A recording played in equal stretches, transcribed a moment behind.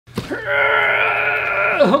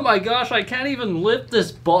Oh my gosh, I can't even lift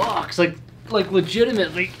this box, like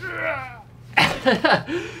legitimately.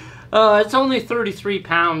 It's only 33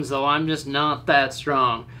 pounds though, I'm just not that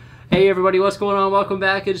strong. Hey everybody, what's going on? Welcome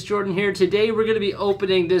back, it's Jordan here. Today we're going to be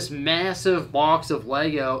opening this massive box of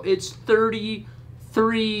Lego. It's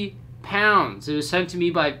 33 pounds. It was sent to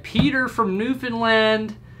me by Peter from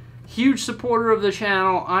Newfoundland. Huge supporter of the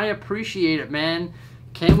channel. I appreciate it, man.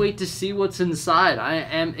 Can't wait to see what's inside. I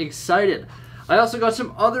am excited. I also got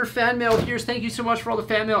some other fan mail here. Thank you so much for all the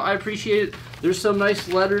fan mail. I appreciate it. There's some nice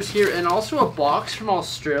letters here and also a box from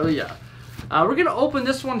Australia. We're going to open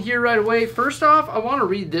this one here right away. First off, I want to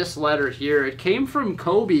read this letter here. It came from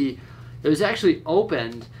Kobe. It was actually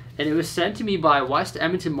opened and it was sent to me by West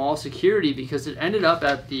Edmonton Mall Security because it ended up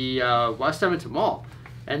at the West Edmonton Mall.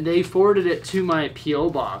 And they forwarded it to my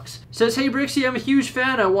P.O. box. It says, hey Bricksie, I'm a huge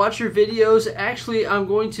fan. I watch your videos. Actually, I'm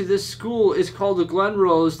going to this school. It's called the Glen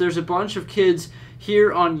Rose. There's a bunch of kids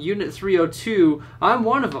here on Unit 302. I'm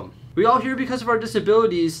one of them. We all here because of our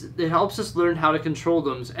disabilities. It helps us learn how to control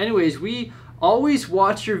them. So anyways, we always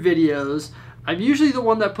watch your videos. I'm usually the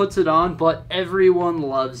one that puts it on, but everyone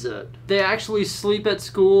loves it. They actually sleep at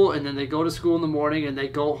school, and then they go to school in the morning, and they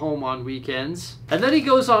go home on weekends. And then he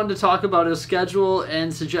goes on to talk about his schedule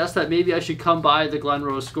and suggests that maybe I should come by the Glen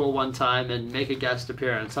Rose School one time and make a guest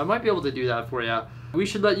appearance. I might be able to do that for you. We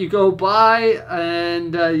should let you go by,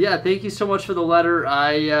 and yeah, thank you so much for the letter.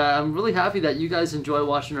 I'm really happy that you guys enjoy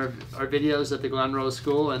watching our videos at the Glen Rose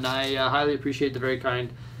School, and I highly appreciate the very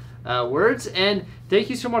kind words, and thank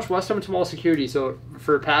you so much West Edmonton Mall Security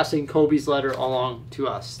for passing Kobe's letter along to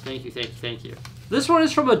us. Thank you, thank you, thank you. This one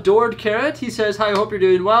is from Adored Carrot. He says, hi, I hope you're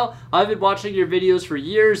doing well. I've been watching your videos for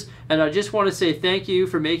years, and I just want to say thank you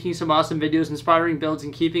for making some awesome videos, inspiring builds,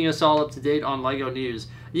 and keeping us all up to date on Lego news.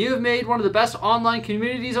 You have made one of the best online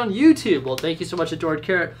communities on YouTube. Well, thank you so much, Adored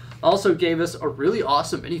Carrot. Also gave us a really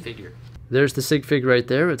awesome minifigure. There's the sig fig right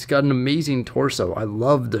there. It's got an amazing torso. I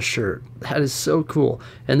love the shirt. That is so cool.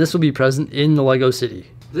 And this will be present in the Lego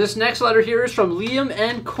City. This next letter here is from Liam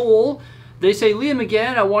and Cole. They say, Liam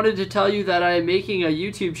again, I wanted to tell you that I am making a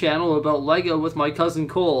YouTube channel about Lego with my cousin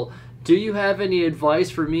Cole. Do you have any advice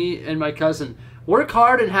for me and my cousin? Work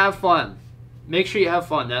hard and have fun. Make sure you have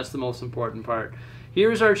fun. That's the most important part.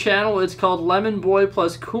 Here's our channel. It's called Lemon Boy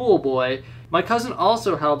plus Cool Boy. My cousin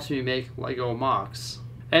also helps me make Lego mocks.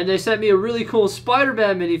 And they sent me a really cool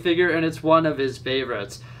Spider-Man minifigure, and it's one of his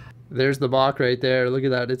favorites. There's the box right there. Look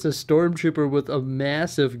at that. It's a stormtrooper with a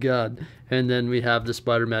massive gun. And then we have the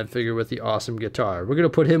Spider-Man figure with the awesome guitar. We're going to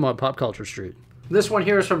put him on Pop Culture Street. This one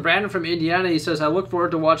here is from Brandon from Indiana. He says, I look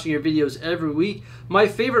forward to watching your videos every week. My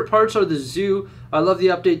favorite parts are the zoo. I love the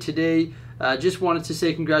update today. Just wanted to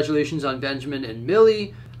say congratulations on Benjamin and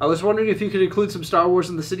Millie. I was wondering if you could include some Star Wars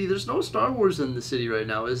in the city. There's no Star Wars in the city right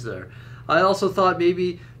now, is there? I also thought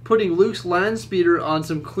maybe putting Luke's land speeder on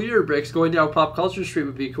some clear bricks going down Pop Culture Street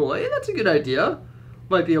would be cool. Hey, that's a good idea.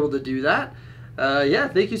 Might be able to do that. Yeah,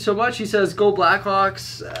 thank you so much. He says, go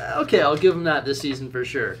Blackhawks. Okay, I'll give him that this season for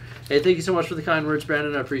sure. Hey, thank you so much for the kind words,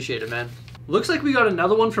 Brandon. I appreciate it, man. Looks like we got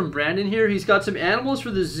another one from Brandon here. He's got some animals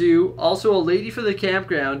for the zoo, also a lady for the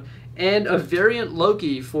campground, and a variant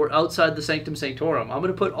Loki for outside the Sanctum Sanctorum. I'm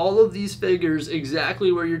going to put all of these figures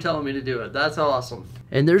exactly where you're telling me to do it. That's awesome.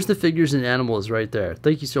 And there's the figures and animals right there.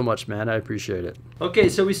 Thank you so much, man. I appreciate it. Okay,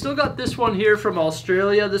 so we still got this one here from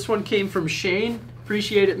Australia. This one came from Shane.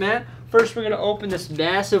 Appreciate it, man. First, we're going to open this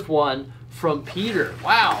massive one from Peter.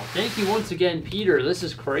 Wow. Thank you once again, Peter. This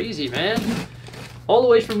is crazy, man. All the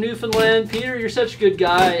way from Newfoundland. Peter, you're such a good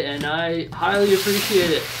guy, and I highly appreciate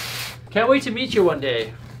it. Can't wait to meet you one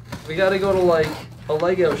day. We gotta go to like a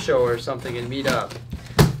Lego show or something and meet up.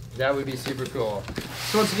 That would be super cool.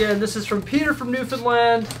 So once again, this is from Peter from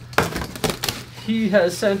Newfoundland. He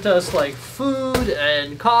has sent us like food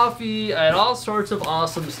and coffee and all sorts of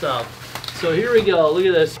awesome stuff. So here we go. Look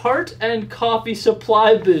at this. Part and coffee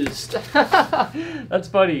supply boost. That's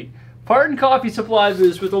funny. Part and coffee supply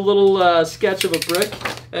boost with a little sketch of a brick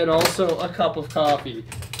and also a cup of coffee.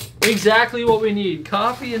 Exactly what we need.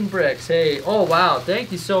 Coffee and bricks. Hey, oh wow,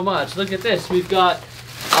 thank you so much. Look at this. We've got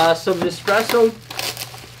some Nespresso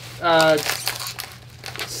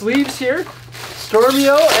sleeves here.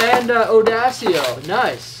 Stormio and Audacio.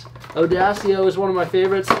 Nice. Audacio is one of my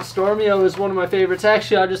favorites. Stormio is one of my favorites.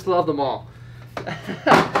 Actually, I just love them all.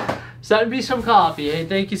 So that'd be some coffee. Hey,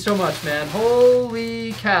 thank you so much, man.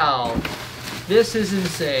 Holy cow. This is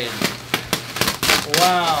insane.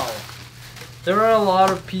 Wow. There are a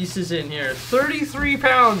lot of pieces in here. 33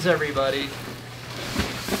 pounds, everybody.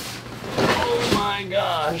 Oh my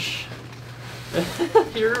gosh.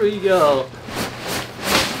 Here we go.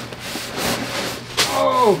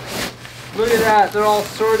 Whoa! Look at that. They're all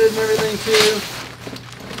sorted and everything too.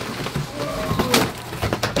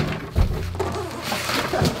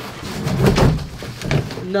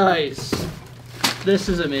 Nice. This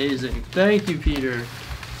is amazing. Thank you, Peter.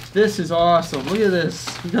 This is awesome. Look at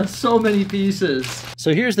this. We got so many pieces.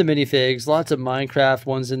 So here's the minifigs. Lots of Minecraft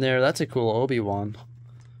ones in there. That's a cool Obi one.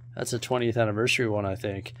 That's a 20th anniversary one, I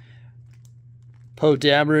think. Poe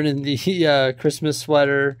Dameron in the Christmas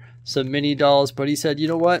sweater. Some mini dolls. But he said, you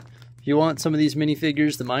know what? If you want some of these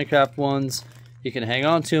minifigures, the Minecraft ones, you can hang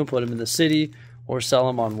on to them, put them in the city, or sell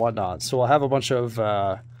them on Whatnot. So we'll have a bunch of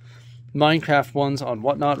Minecraft ones on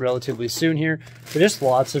Whatnot relatively soon here. But just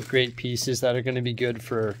lots of great pieces that are going to be good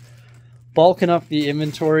for bulking up the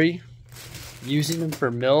inventory, using them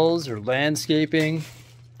for mills or landscaping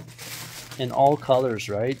in all colors,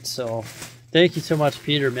 right? So thank you so much,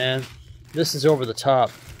 Peter, man. This is over the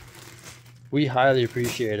top. We highly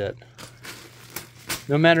appreciate it.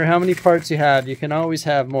 No matter how many parts you have, you can always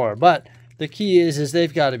have more. But the key is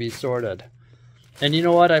they've got to be sorted. And you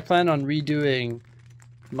know what? I plan on redoing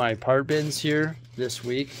my part bins here this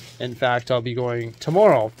week. In fact, I'll be going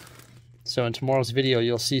tomorrow. So in tomorrow's video,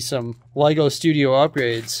 you'll see some LEGO Studio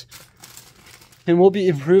upgrades. And we'll be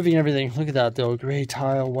improving everything. Look at that though. Gray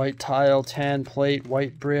tile, white tile, tan plate,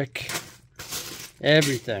 white brick.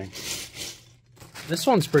 Everything. This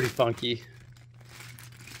one's pretty funky.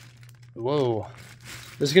 Whoa.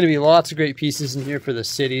 There's going to be lots of great pieces in here for the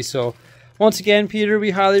city. So once again, Peter,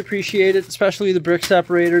 we highly appreciate it, especially the brick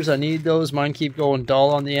separators. I need those. Mine keep going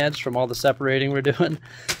dull on the edge from all the separating we're doing.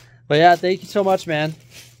 But yeah, thank you so much, man.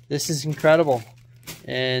 This is incredible.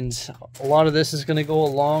 And a lot of this is going to go a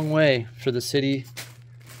long way for the city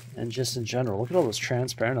and just in general. Look at all those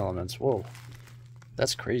transparent elements. Whoa,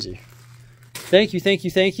 that's crazy. Thank you, thank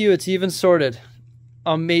you, thank you. It's even sorted.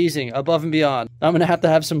 Amazing, above and beyond. I'm going to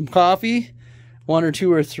have some coffee, 1 or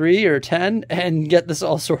 2 or 3 or 10, and get this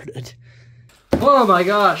all sorted. Oh my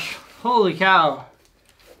gosh, holy cow.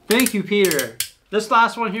 Thank you, Peter. This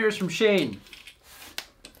last one here is from Shane.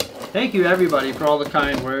 Thank you, everybody, for all the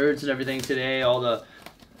kind words and everything today, all the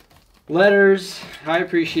letters. I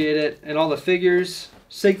appreciate it. And all the figures,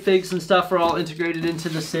 sig figs and stuff are all integrated into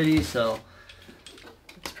the city, so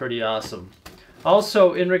it's pretty awesome.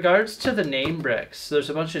 Also, in regards to the name bricks, there's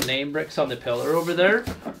a bunch of name bricks on the pillar over there.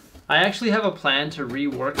 I actually have a plan to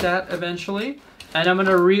rework that eventually. And I'm going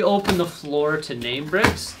to reopen the floor to name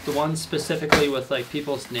bricks, the ones specifically with like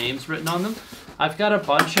people's names written on them. I've got a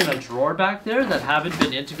bunch in a drawer back there that haven't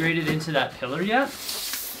been integrated into that pillar yet.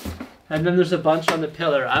 And then there's a bunch on the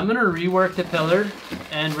pillar. I'm going to rework the pillar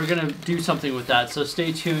and we're going to do something with that. So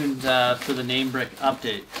stay tuned for the name brick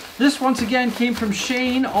update. This once again came from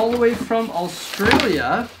Shane all the way from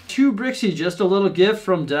Australia. To Bricksie, just a little gift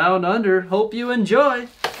from down under. Hope you enjoy.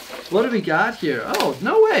 What do we got here? Oh,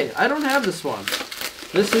 no way. I don't have this one.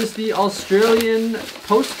 This is the Australian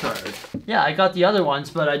postcard. Yeah, I got the other ones,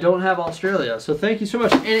 but I don't have Australia. So thank you so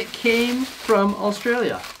much. And it came from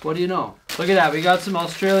Australia. What do you know? Look at that. We got some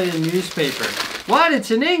Australian newspaper. What?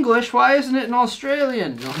 It's in English? Why isn't it in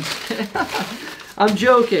Australian? No, I'm just kidding. I'm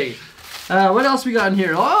joking. What else we got in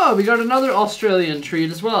here? Oh, we got another Australian treat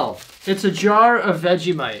as well. It's a jar of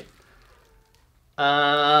Vegemite.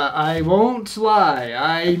 I won't lie.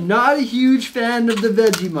 I'm not a huge fan of the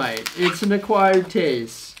Vegemite. It's an acquired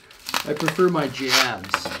taste. I prefer my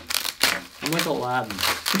jams. I'm like Aladdin.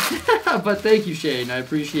 But thank you, Shane. I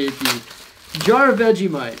appreciate the jar of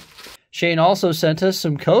Vegemite. Shane also sent us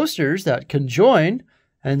some coasters that conjoin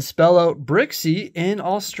and spell out Bricksie in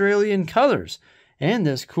Australian colors. And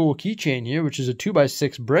this cool keychain here, which is a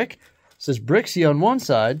 2x6 brick. It says Bricksie on one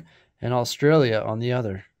side and Australia on the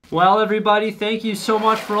other. Well, everybody, thank you so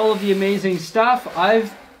much for all of the amazing stuff.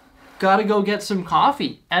 I've got to go get some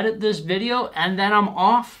coffee, edit this video, and then I'm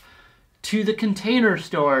off to the container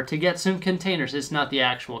store to get some containers. It's not the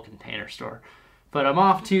actual container store, but I'm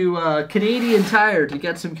off to Canadian Tire to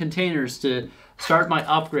get some containers to start my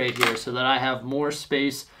upgrade here so that I have more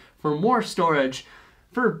space for more storage,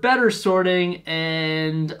 for better sorting,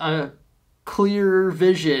 and a clearer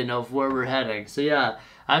vision of where we're heading. So yeah,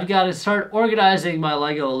 I've got to start organizing my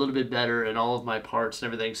Lego a little bit better and all of my parts and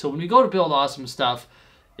everything. So when we go to build awesome stuff,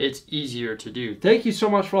 it's easier to do. Thank you so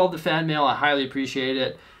much for all the fan mail. I highly appreciate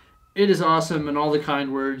it. It is awesome, and all the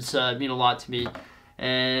kind words mean a lot to me.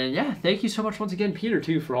 And yeah, thank you so much once again, Peter,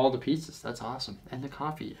 too, for all the pieces. That's awesome. And the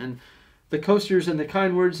coffee, and the coasters, and the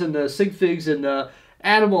kind words, and the sig figs, and the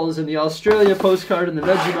animals, and the Australia postcard, and the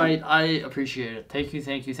Vegemite. I appreciate it. Thank you,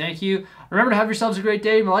 thank you, thank you. Remember to have yourselves a great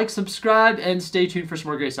day. Like, subscribe, and stay tuned for some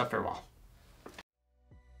more great stuff. Farewell.